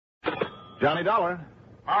Johnny Dollar.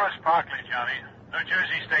 Morris Parkley, Johnny. New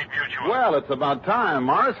Jersey State Mutual. Well, it's about time.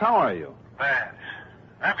 Morris, how are you? Bad.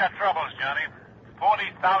 I've got troubles, Johnny.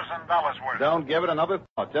 $40,000 worth. Don't give it another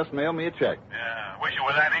thought. Just mail me a check. Yeah, wish it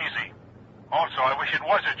were that easy. Also, I wish it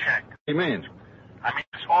was a check. What do you mean? I mean,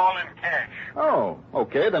 it's all in cash. Oh,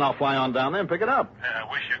 okay. Then I'll fly on down there and pick it up. Yeah,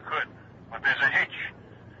 I wish you could. But there's a hitch.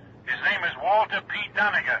 His name is Walter P.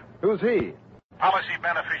 Doninger. Who's he? Policy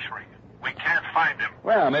beneficiary. We can't find him.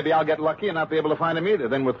 Well, maybe I'll get lucky and not be able to find him either.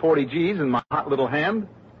 Then with 40 G's in my hot little hand.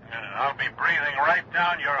 I'll be breathing right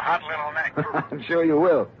down your hot little neck. I'm sure you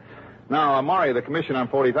will. Now, Maury, the commission on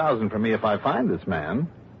 $40,000 for me if I find this man.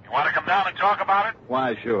 You want to come down and talk about it?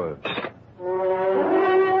 Why, sure.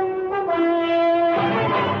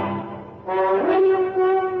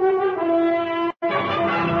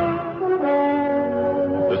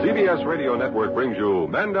 The CBS Radio Network brings you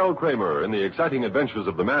Mandel Kramer in the exciting adventures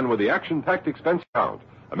of the man with the action-packed expense account,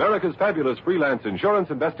 America's fabulous freelance insurance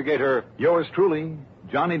investigator. Yours truly,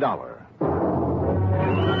 Johnny Dollar.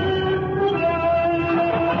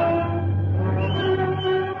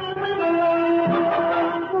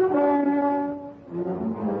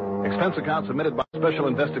 Expense account submitted by Special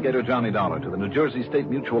Investigator Johnny Dollar to the New Jersey State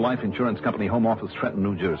Mutual Life Insurance Company, Home Office, Trenton,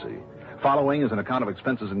 New Jersey. Following is an account of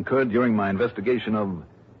expenses incurred during my investigation of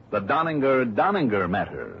the Doninger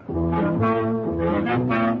matter.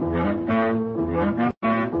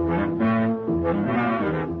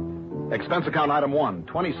 Expense account item 1,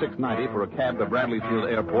 $26.90 for a cab to Bradley Field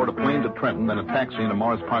Airport, a plane to Trenton, then a taxi into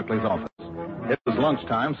Morris Parkley's office. It was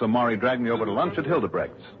lunchtime, so Maury dragged me over to lunch at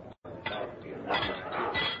Hildebrecht's.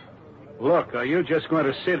 Look, are you just going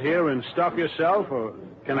to sit here and stuff yourself, or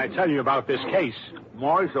can I tell you about this case?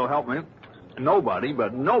 Maury, so help me. Nobody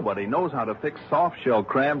knows how to fix soft-shell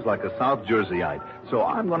crabs like a South Jerseyite. So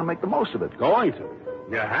I'm going to make the most of it. Going to?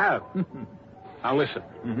 You have. Now listen.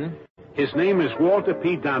 Mm-hmm. His name is Walter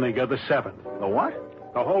P. Doninger the Seventh. The what?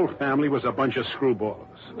 The whole family was a bunch of screwballs,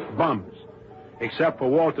 bums, except for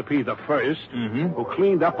Walter P. the First, who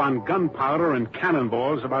cleaned up on gunpowder and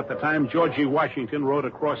cannonballs about the time Georgie Washington rode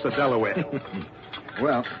across the Delaware.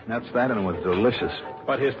 Well, that's that, and it was delicious.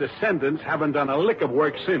 But his descendants haven't done a lick of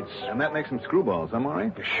work since. And that makes them screwballs, huh,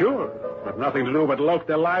 Maury? Sure. But nothing to do but loaf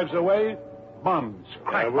their lives away. Bums,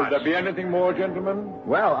 crackpots. Would there be anything more, gentlemen?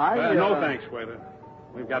 Well, No thanks, waiter.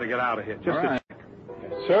 We've got to get out of here. Just All right.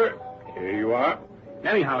 Yes, sir. Here you are.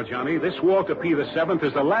 Anyhow, Johnny, this Walter P. the Seventh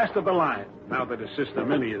is the last of the line. Now that his sister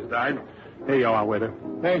Minnie has died. Here you are, waiter.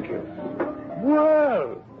 Thank you.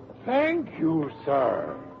 Well, thank you,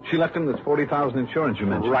 sir. She left him this $40,000 insurance you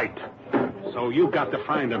mentioned. Right. So you've got to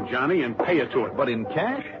find him, Johnny, and pay it to him. But in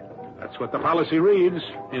cash? That's what the policy reads.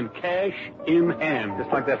 In cash, in hand.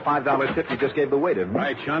 Just like that $5 tip you just gave the waiter.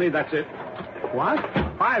 Right, Johnny, that's it. What?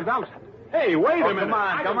 $5? Hey, wait a minute.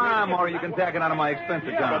 Come on, Maury. You can tack it out of my expense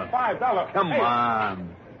account. Yeah, but $5. Come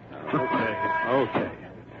on. Okay.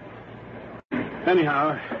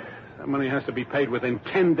 Anyhow, that money has to be paid within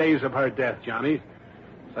 10 days of her death, Johnny.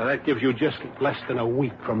 So that gives you just less than a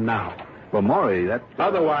week from now. Well, Maury, that...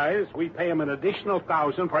 Otherwise, we pay him an additional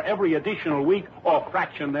 $1,000 for every additional week or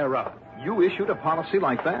fraction thereof. You issued a policy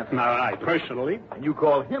like that? Not I, personally. And you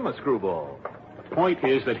call him a screwball? The point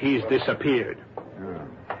is that he's disappeared.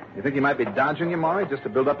 You think he might be dodging you, Maury, just to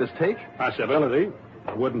build up his take? Possibility.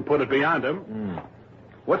 I wouldn't put it beyond him.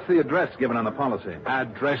 What's the address given on the policy?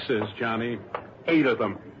 Addresses, Johnny. 8 of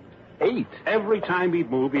them. 8? Every time he'd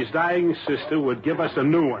move, his dying sister would give us a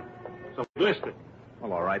new one. So we listed.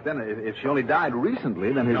 Well, all right, then. If she only died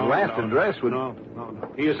recently, then his last address would... No.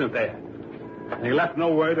 He isn't there. And he left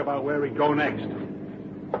no word about where he'd go next.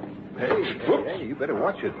 Hey, you better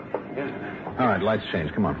watch it. Yeah. All right, lights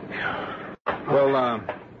change. Come on. Well,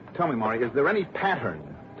 tell me, Maury, is there any pattern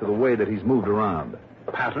to the way that he's moved around?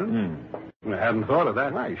 Pattern? I hadn't thought of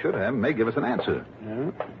that. Well, you should have. May give us an answer. Yeah.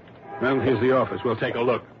 Well, here's the office. We'll take a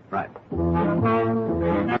look. Right.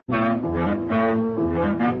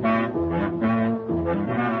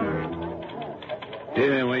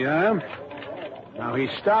 Here we are. Now, he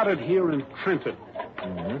started here in Trenton.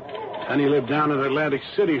 Then he lived down in Atlantic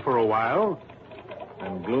City for a while.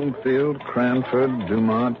 And Bloomfield, Cranford,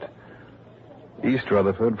 Dumont, East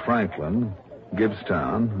Rutherford, Franklin,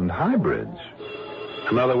 Gibbstown, and Highbridge.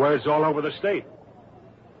 In other words, all over the state.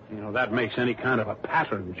 You know, that makes any kind of a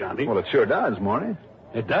pattern, Johnny. Well, it sure does, Maury.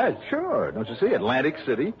 It does? Sure. Don't you see? Atlantic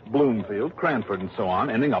City, Bloomfield, Cranford, and so on,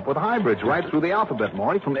 ending up with Highbridge, right through the alphabet,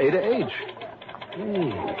 Maury, from A to H.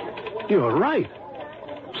 You're right.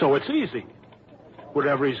 So it's easy.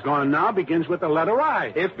 Wherever he's gone now begins with the letter I.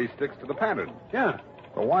 If he sticks to the pattern. Yeah.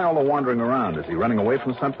 But why all the wandering around? Is he running away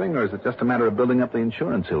from something, or is it just a matter of building up the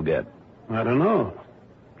insurance he'll get? I don't know.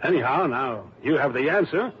 Anyhow, now, you have the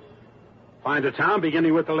answer. Find a town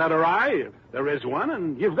beginning with the letter I, if there is one,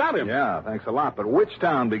 and you've got him. Yeah, thanks a lot. But which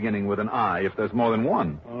town beginning with an I if there's more than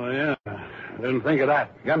one? Oh, yeah. Didn't think of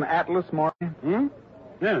that. You got an atlas, Maury?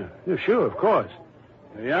 Yeah, sure, of course.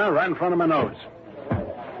 Yeah, right in front of my nose.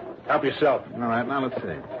 Help yourself. All right, now let's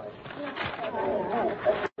see.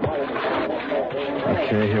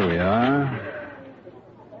 Okay, here we are.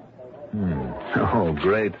 Oh,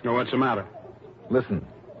 great. Now, what's the matter? Listen.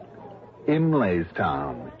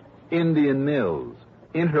 Imlaystown, Indian Mills,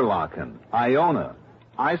 Interlaken, Iona,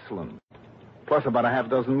 Iceland, plus about a half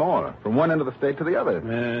dozen more, from one end of the state to the other.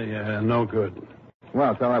 Yeah, no good.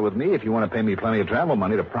 Well, it's all right with me if you want to pay me plenty of travel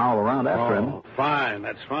money to prowl around after him. Fine,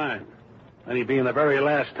 that's fine. And he'd be in the very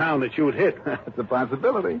last town that you would hit. It's a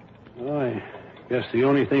possibility. Well, I guess the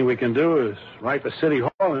only thing we can do is write the city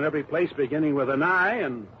hall in every place beginning with an I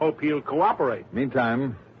and hope he'll cooperate.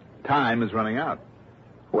 Meantime, time is running out.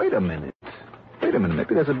 Wait a minute.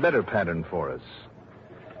 Maybe there's a better pattern for us.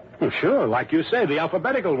 Well, sure, like you say, the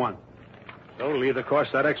alphabetical one. So it'll either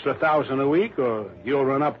cost that extra $1,000 a week or you'll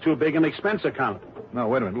run up too big an expense account. No,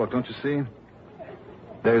 wait a minute. Look, don't you see?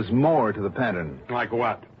 There's more to the pattern. Like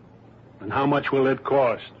what? And how much will it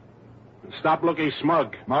cost? Stop looking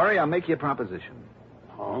smug. Maury, I'll make you a proposition.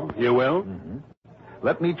 Oh, you will? Mm-hmm.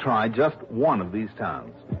 Let me try just one of these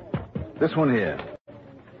towns. This one here.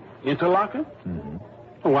 Interlaken? Mm-hmm.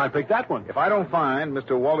 Well, why pick that one? If I don't find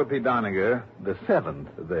Mr. Walter P. Doninger, the 7th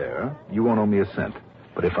there, you won't owe me a cent.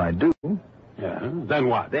 But if I do... Yeah, then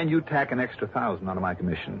what? Then you tack an extra $1,000 onto my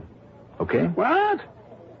commission. Okay? What?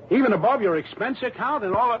 Even above your expense account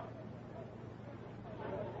and all that?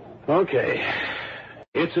 Okay.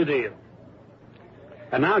 It's a deal.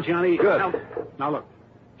 And now, Johnny... Good. Now, look.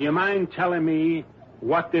 Do you mind telling me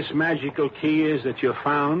what this magical key is that you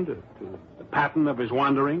found? The pattern of his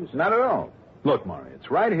wanderings? Not at all. Look, Maury,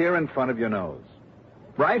 it's right here in front of your nose.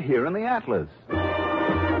 Right here in the atlas.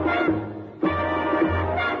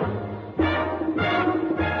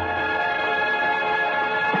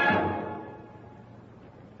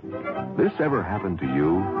 This ever happened to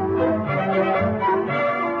you?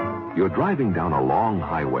 You're driving down a long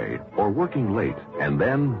highway or working late, and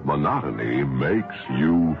then monotony makes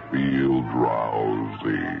you feel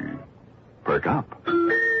drowsy. Perk up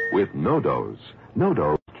with No-Dose.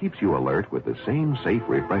 No-Dose keeps you alert with the same safe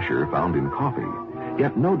refresher found in coffee.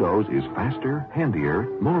 Yet No-Dose is faster, handier,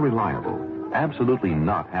 more reliable. Absolutely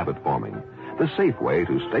not habit-forming. The safe way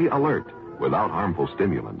to stay alert without harmful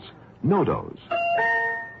stimulants. No-Dose.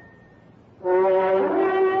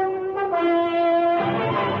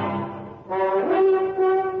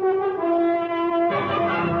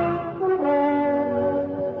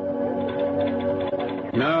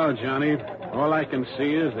 No, Johnny. All I can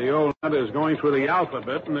see is the old nut is going through the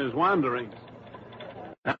alphabet in his wanderings.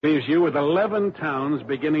 That leaves you with 11 towns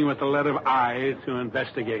beginning with the letter I to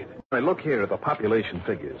investigate. All right, look here at the population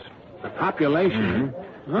figures. The population?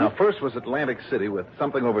 Mm-hmm. Huh? Now, first was Atlantic City with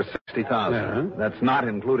something over 60,000. Yeah. That's not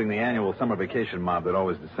including the annual summer vacation mob that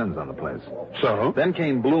always descends on the place. So? Then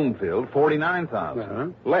came Bloomfield, 49,000. Uh-huh.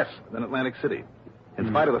 Less than Atlantic City. In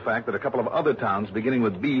spite of the fact that a couple of other towns beginning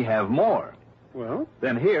with B have more. Well?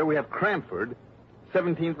 Then here we have Cranford,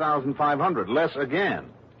 17,500. Less again.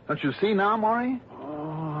 Don't you see now, Maury?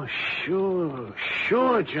 Oh,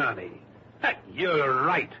 sure, Johnny. You're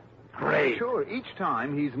right. Great. Sure, each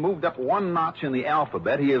time he's moved up one notch in the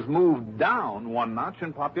alphabet, he has moved down one notch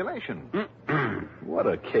in population. What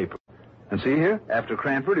a caper. And see here, after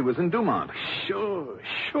Cranford, he was in Dumont. Sure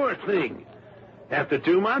thing. After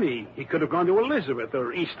Dumont, he could have gone to Elizabeth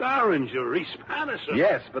or East Orange or East Patterson.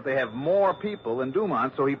 Yes, but they have more people than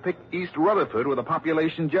Dumont, so he picked East Rutherford with a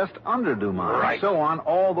population just under Dumont. Right. And so on,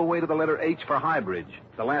 all the way to the letter H for Highbridge,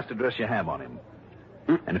 the last address you have on him.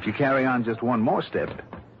 And if you carry on just one more step,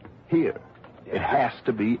 here, it has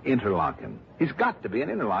to be Interlaken. He's got to be an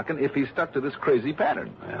Interlaken if he's stuck to this crazy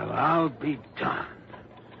pattern. Well, I'll be darned.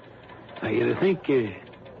 Now, you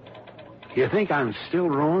think I'm still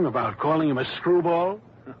wrong about calling him a screwball?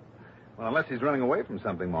 Well, unless he's running away from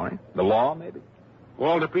something, Maury. The law, maybe?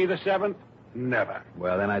 Walter P. the 7th? Never.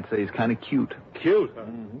 Well, then I'd say he's kind of cute. Cute?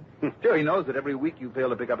 Sure, he knows that every week you fail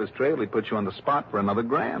to pick up his trail, he puts you on the spot for another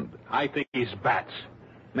 $1,000. I think he's bats.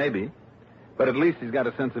 Maybe. But at least he's got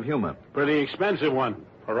a sense of humor. Pretty expensive one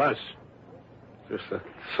for us. Just the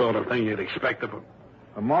sort of thing you'd expect of him.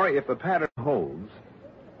 Well, Maury, if the pattern holds,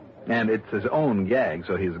 and it's his own gag,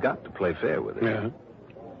 so he's got to play fair with it. Yeah.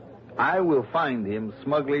 I will find him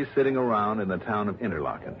smugly sitting around in the town of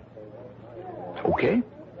Interlaken. Okay?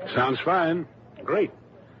 Sounds fine. Great.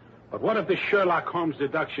 But what if this Sherlock Holmes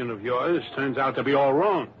deduction of yours turns out to be all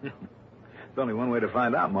wrong? There's only one way to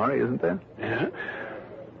find out, Maury, isn't there? Yeah?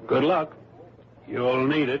 Good luck. You'll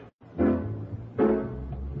need it.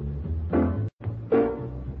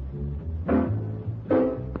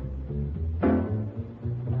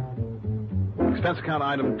 Expense account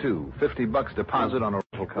item 2, $50 deposit on a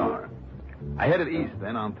rental car. I headed east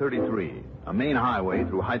then on 33, a main highway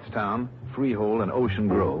through Hightstown, Freehold, and Ocean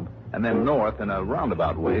Grove, and then north in a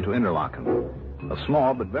roundabout way to Interlaken, a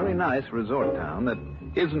small but very nice resort town that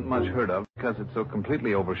isn't much heard of because it's so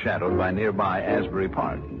completely overshadowed by nearby Asbury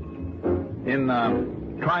Park. In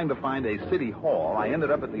trying to find a city hall, I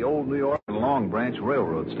ended up at the old New York and Long Branch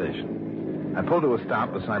Railroad station. I pulled to a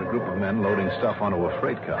stop beside a group of men loading stuff onto a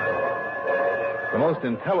freight car. The most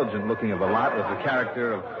intelligent looking of the lot was a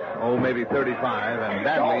character of, maybe 35 and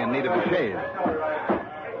badly in need of a shave.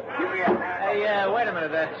 Hey, wait a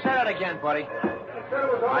minute. Say that again, buddy.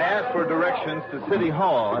 I asked for directions to City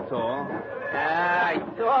Hall, that's all. I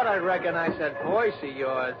thought I recognized that voice of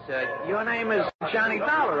yours. Your name is Johnny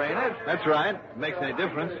Dollar, ain't it? That's right. Makes any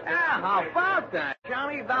difference. Yeah, how about that?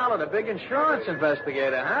 Johnny Dollar, the big insurance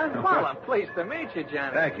investigator, huh? Well, I'm pleased to meet you,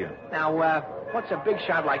 Johnny. Thank you. Now, what's a big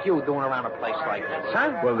shot like you doing around a place like this,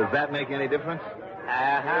 huh? Well, does that make any difference?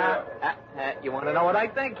 You want to know what I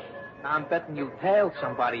think? I'm betting you tailed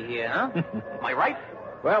somebody here, huh? Am I right?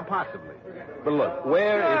 Well, possibly. But look,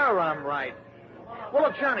 where is... Sure, I'm right. Well,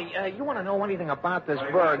 look, Johnny, you want to know anything about this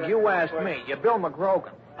burg, you ask me. You're Bill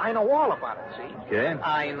McGrogan. I know all about it, see? Okay.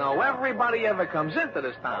 I know everybody ever comes into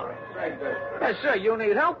this town. Yes, sir, you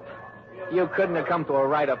need help? You couldn't have come to a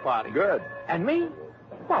righter party. Good. And me?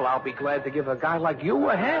 Well, I'll be glad to give a guy like you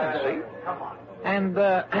a hand, see? And,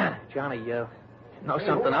 Johnny, you know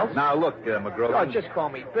something else? Now, look, McGrogan... Oh, just call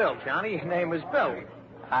me Bill, Johnny. Your name is Bill.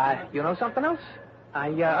 You know something else? I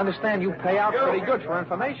understand you pay out pretty good for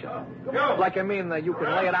information. Like, I mean, you can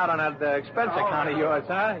lay it out on that expense account of yours,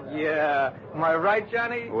 huh? Yeah. Am I right,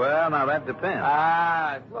 Johnny? Well, now, that depends.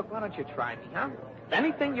 Look, why don't you try me, huh?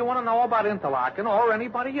 Anything you want to know about Interlaken or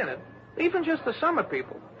anybody in it, even just the summer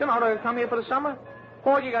people, to come here for the summer,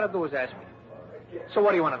 all you got to do is ask me. So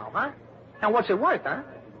what do you want to know, huh? And what's it worth, huh?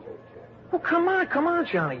 Well, come on,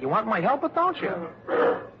 Johnny. You want my help or don't you?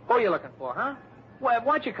 Who are you looking for, huh? Well,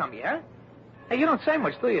 why'd you come here? Hey, you don't say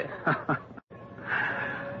much, do you?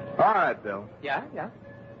 All right, Bill. Yeah?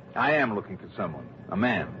 I am looking for someone. A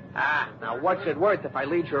man. Now what's it worth if I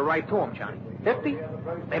lead you right to him, Johnny? 50?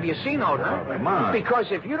 Maybe a C-note, huh? Come on. Because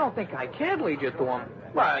if you don't think I can lead you to him,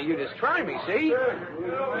 well, you just try me, see?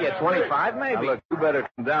 Yeah, 25 maybe. Now, look, you better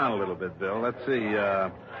come down a little bit, Bill. Let's see,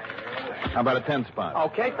 how about a 10 spot?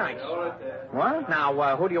 Okay, thanks. What?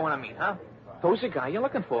 Now, who do you want to meet, huh? Who's the guy you're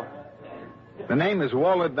looking for? The name is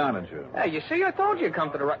Walter Doninger. Hey, you see, I told you to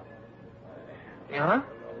come to the right... Yeah,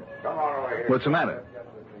 huh? What's the matter?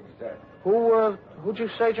 Who'd you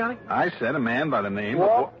say, Johnny? I said a man by the name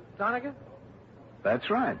Walt Doninger? That's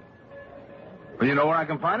right. Well, you know where I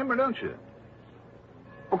can find him, or don't you?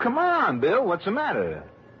 Well, come on, Bill. What's the matter?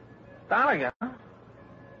 Doninger, huh?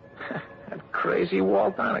 That crazy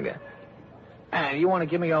Walt Doninger. And you want to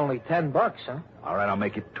give me only $10, huh? All right, I'll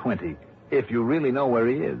make it 20. If you really know where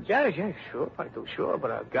he is. Yeah, sure, I do, sure.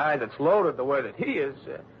 But a guy that's loaded the way that he is,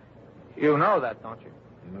 you know that, don't you?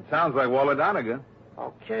 It sounds like Walter Doninger.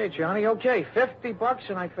 Okay, Johnny, okay. $50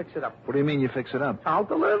 and I fix it up. What do you mean you fix it up? I'll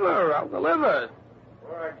deliver.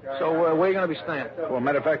 So, where are you going to be staying? Well,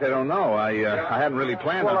 matter of fact, I don't know. I hadn't really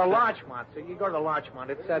planned on... Well, Larchmont. So you go to Larchmont.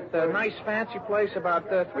 It's that nice, fancy place about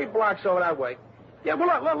 3 blocks over that way. Yeah,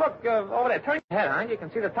 well, look over there. Turn your head, huh? You can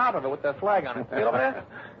see the top of it with the flag on it. See it over there?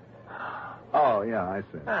 Oh, yeah, I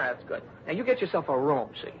see. That's good. Now, you get yourself a room,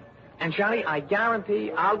 see? And, Johnny, I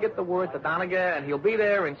guarantee I'll get the word to Doninger, and he'll be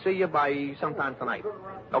there and see you by sometime tonight.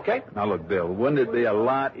 Okay? Now, look, Bill, wouldn't it be a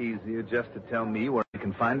lot easier just to tell me where you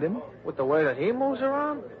can find him? With the way that he moves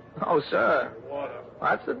around? Oh, sir.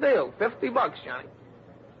 That's the deal. $50, Johnny.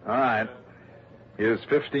 All right. Here's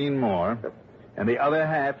 15 more. And the other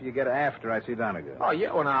half you get after I see Doninger. Oh,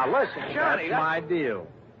 yeah? Well, now, listen, Johnny. That's my deal.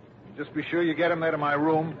 Just be sure you get him there to my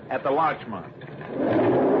room at the Larchmont.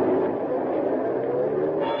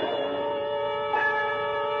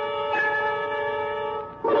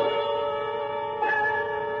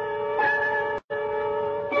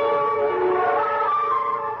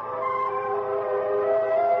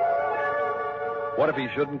 What if he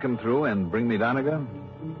shouldn't come through and bring me Doninger?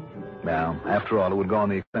 Well, after all, it would go on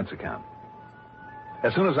the expense account.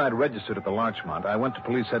 As soon as I'd registered at the Larchmont, I went to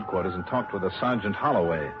police headquarters and talked with a Sergeant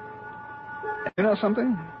Holloway. You know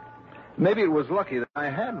something? Maybe it was lucky that I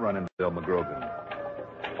had run into Bill McGrogan.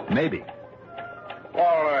 Maybe.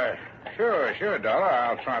 Well, sure, Dollar.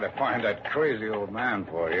 I'll try to find that crazy old man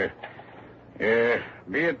for you.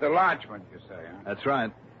 Be at the lodgement, you say, huh? That's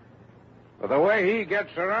right. Well, the way he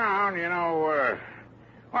gets around,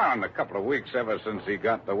 well, in the couple of weeks ever since he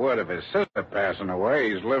got the word of his sister passing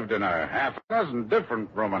away, he's lived in a half a dozen different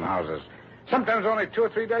rooming houses. Sometimes only 2 or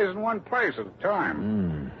 3 days in one place at a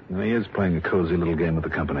time. He is playing a cozy little game with the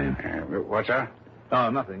company. What's that? Oh,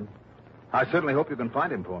 nothing. I certainly hope you can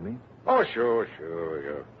find him for me. Oh, sure.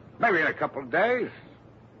 Maybe in a couple of days.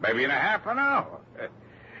 Maybe in a half an hour.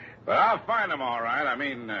 But I'll find him all right. I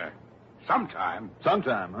mean, sometime.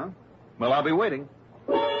 Sometime, huh? Well, I'll be waiting.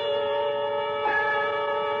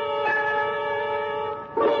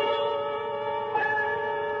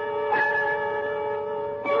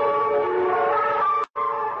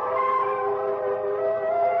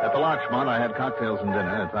 At the Larchmont, I had cocktails and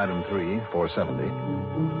dinner. It's item 3,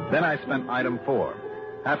 $4.70. Then I spent item 4,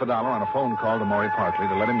 $50 on a phone call to Maury Parkley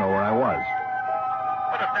to let him know where I was.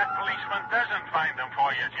 What if that policeman doesn't find them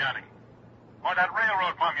for you, Johnny? Or that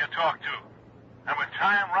railroad bum you talked to? And with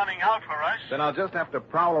time running out for us... Then I'll just have to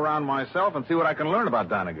prowl around myself and see what I can learn about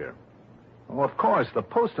Doninger. Oh, of course, the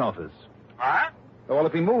post office. Huh? Well,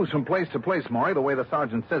 if he moves from place to place, Maury, the way the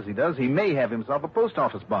sergeant says he does, he may have himself a post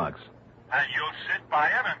office box. And you'll sit by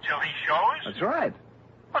it until he shows? That's right.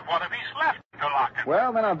 But what if he's left to lock it?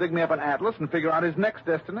 Well, then I'll dig me up an atlas and figure out his next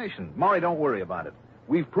destination. Maury, don't worry about it.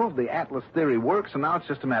 We've proved the atlas theory works, and now it's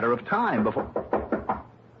just a matter of time before...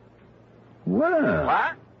 Well...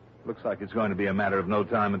 What? Looks like it's going to be a matter of no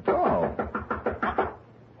time at all.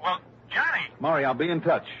 Well, Johnny... Maury, I'll be in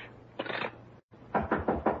touch.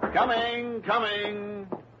 Coming.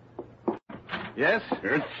 Yes?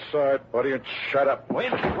 Inside, buddy, and shut up.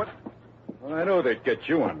 Wait a minute, what? Well, I knew they'd get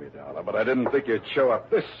you on me, Dollar, but I didn't think you'd show up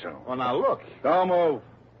this soon. Well, now, look. Don't move.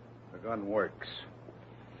 The gun works.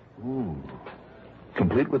 Ooh.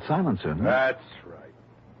 Complete with silencer, huh? That's right.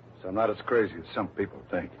 So I'm not as crazy as some people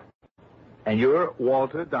think. And you're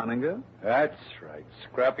Walter Doninger? That's right.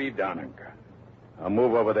 Scrappy Doninger. I'll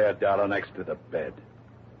move over there, Dollar, next to the bed.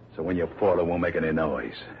 So when you fall, it won't make any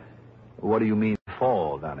noise. What do you mean,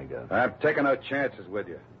 fall, Doninger? I'm taking no chances with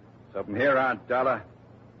you. So from here on, Dollar,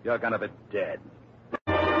 you're gonna be dead.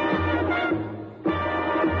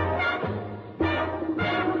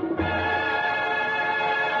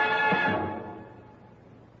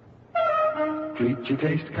 Treat your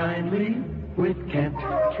taste kindly with Kent.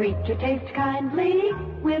 Treat your taste kindly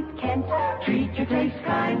with Kent. Treat your taste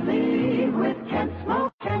kindly with Kent.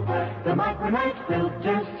 Smoke Kent, the micronite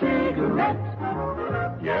filter cigarette.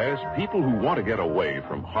 Yes, people who want to get away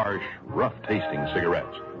from harsh, rough-tasting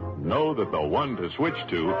cigarettes know that the one to switch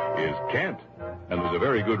to is Kent. And there's a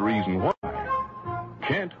very good reason why.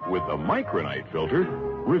 Kent, with the micronite filter,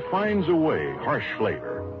 refines away harsh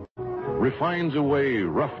flavor, refines away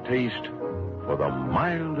rough taste for the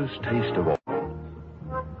mildest taste of all.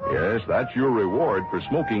 Yes, that's your reward for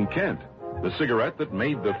smoking Kent, the cigarette that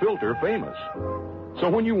made the filter famous. So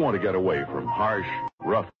when you want to get away from harsh,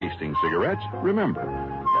 rough-tasting cigarettes, remember,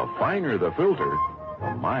 the finer the filter,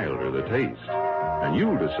 the milder the taste. And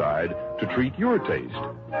you'll decide to treat your taste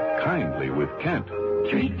kindly with Kent.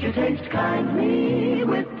 Treat your taste kindly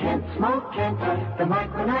with Kent. Smoke Kent, the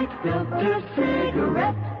micronite filter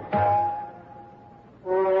cigarette.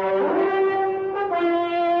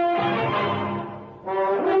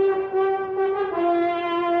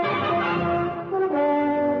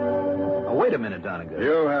 Wait a minute, Doninger.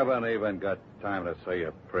 You haven't even got time to say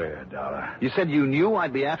a prayer, Dollar. You said you knew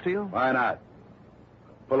I'd be after you? Why not?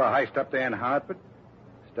 Pull a heist up there in Hartford?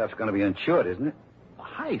 Stuff's going to be insured, isn't it? A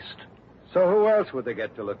heist? So who else would they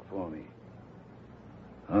get to look for me?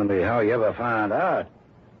 Only how you ever found out,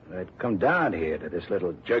 I'd come down here to this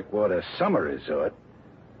little jerkwater summer resort.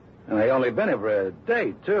 And I only been here for a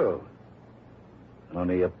day, too.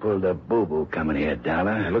 Only you pulled a boo-boo coming here,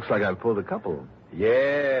 Dollar. It looks like I've pulled a couple.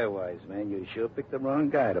 Yeah, wise man, you sure picked the wrong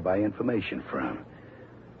guy to buy information from.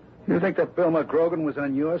 You think that Bill McGrogan was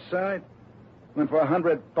on your side? When for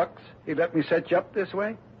 $100, he'd let me set you up this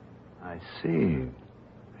way? I see.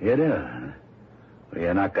 You do, huh? Well,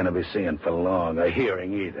 you're not going to be seeing for long, or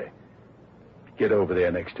hearing either. Get over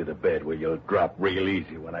there next to the bed where you'll drop real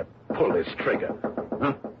easy when I pull this trigger.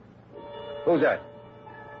 Huh? Who's that?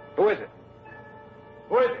 Who is it?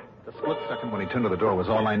 Who is it? The split second when he turned to the door was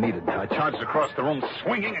all I needed. I charged across the room,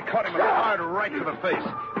 swinging, and caught him a hard right to the face.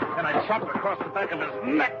 And I chopped across the back of his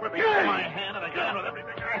neck with my hand, and I got him with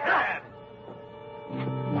everything I had.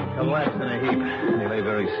 He collapsed in a heap. He lay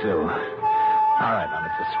very still. All right, now,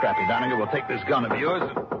 Mr. Scrappy Doninger, we'll take this gun of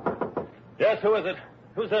yours. Yes, who is it?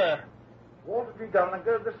 Who's there? Walter P.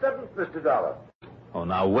 Doninger, the 7th, Mr. Dollar. Oh,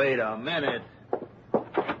 now, wait a minute.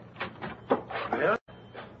 Well,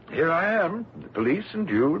 here I am. The police and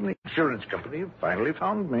you and the insurance company finally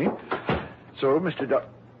found me. So, Mr.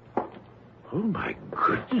 Oh, my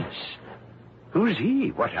goodness. Who's he?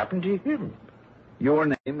 What happened to him? Your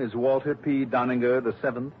name is Walter P. Doninger the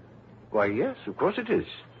Seventh? Why, yes, of course it is.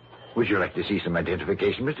 Would you like to see some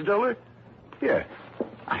identification, Mr. Dollar? Here,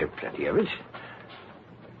 I have plenty of it.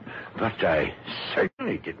 But I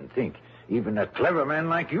certainly didn't think even a clever man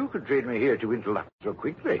like you could trade me here to Interlock so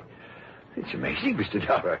quickly. It's amazing, Mr.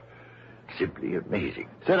 Dollar. Simply amazing.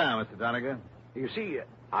 Sit down, Mr. Doninger. You see,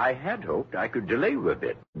 I had hoped I could delay you a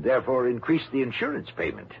bit, therefore increase the insurance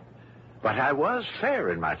payment. But I was fair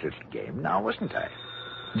in my little game, now wasn't I?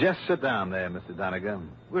 Just sit down there, Mr. Doninger.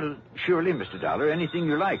 Well, surely, Mr. Dollar, anything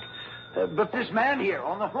you like. But this man here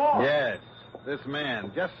on the floor. Yes, this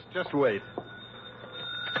man. Just wait.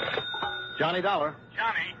 Johnny Dollar.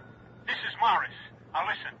 Johnny, this is Morris. Now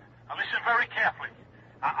listen very carefully.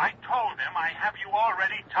 I told him I have you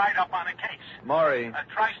already tied up on a case. Maury.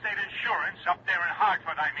 Tri-State Insurance up there in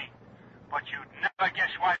Hartford, I mean. But you'd never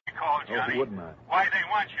guess why they called, Johnny. Oh, wouldn't I? Why they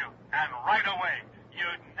want you. And right away.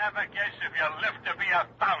 You'd never guess if you lived to be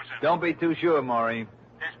 1,000. Don't be too sure, Maury.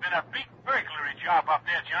 There's been a big burglary job up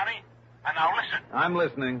there, Johnny. And now listen. I'm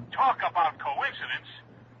listening. Talk about coincidence.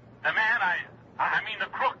 The man the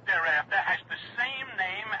crook thereafter has the same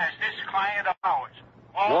name as this client of ours.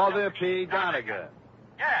 Walter P. Doninger.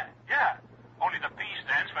 Yeah. Only the P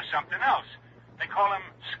stands for something else. They call him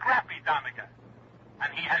Scrappy Doninger. And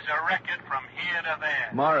he has a record from here to there.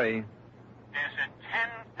 Maury. There's a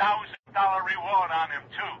 $10,000 reward on him,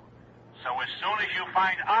 too. So as soon as you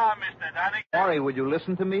find our Mr. Doninger... Maury, would you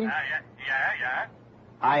listen to me? Yeah.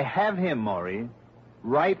 I have him, Maury.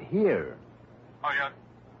 Right here. Oh, you...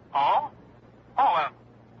 Oh?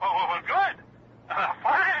 Well, good.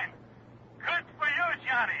 Fine. Good for you,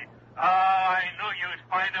 Johnny. I knew you'd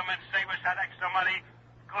find him and save us that extra money.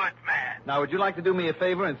 Good man. Now, would you like to do me a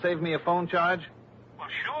favor and save me a phone charge? Well,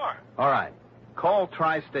 sure. All right. Call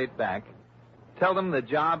Tri-State back. Tell them the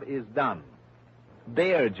job is done.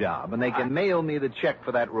 Their job, and they can mail me the check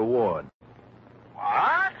for that reward.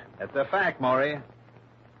 What? That's a fact, Maury.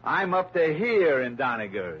 I'm up to here in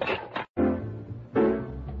Doninger's.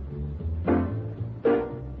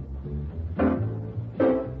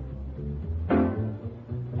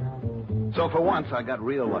 So for once, I got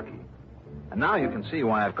real lucky. And now you can see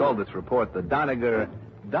why I've called this report the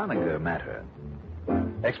Doninger matter.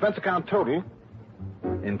 Expense account total,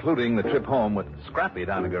 including the trip home with Scrappy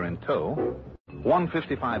Doninger in tow,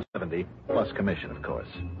 $155.70 plus commission, of course,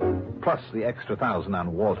 plus the extra 1,000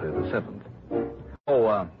 on Walter the Seventh.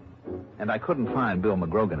 Oh, and I couldn't find Bill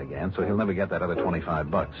McGrogan again, so he'll never get that other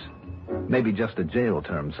 $25. Maybe just a jail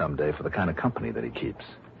term someday for the kind of company that he keeps.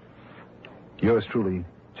 Yours truly,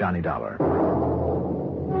 Johnny Dollar.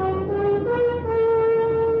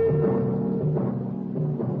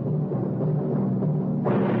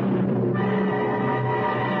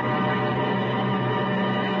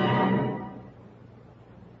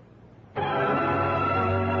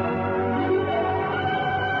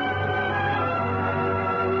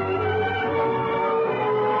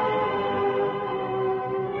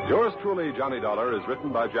 Yours truly, Johnny Dollar, is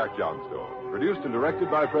written by Jack Johnstone, produced and directed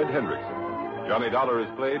by Fred Hendrickson. Johnny Dollar is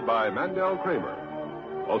played by Mandel Kramer.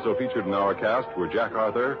 Also featured in our cast were Jack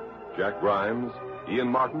Arthur, Jack Grimes, Ian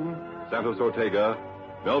Martin, Santos Ortega,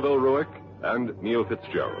 Melville Ruick, and Neil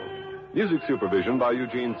Fitzgerald. Music supervision by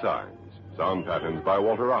Eugene Sines. Sound patterns by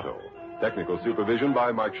Walter Otto. Technical supervision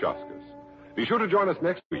by Mike Shoskus. Be sure to join us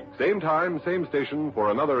next week, same time, same station,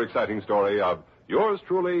 for another exciting story of Yours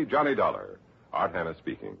truly, Johnny Dollar. Art Hanna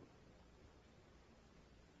speaking.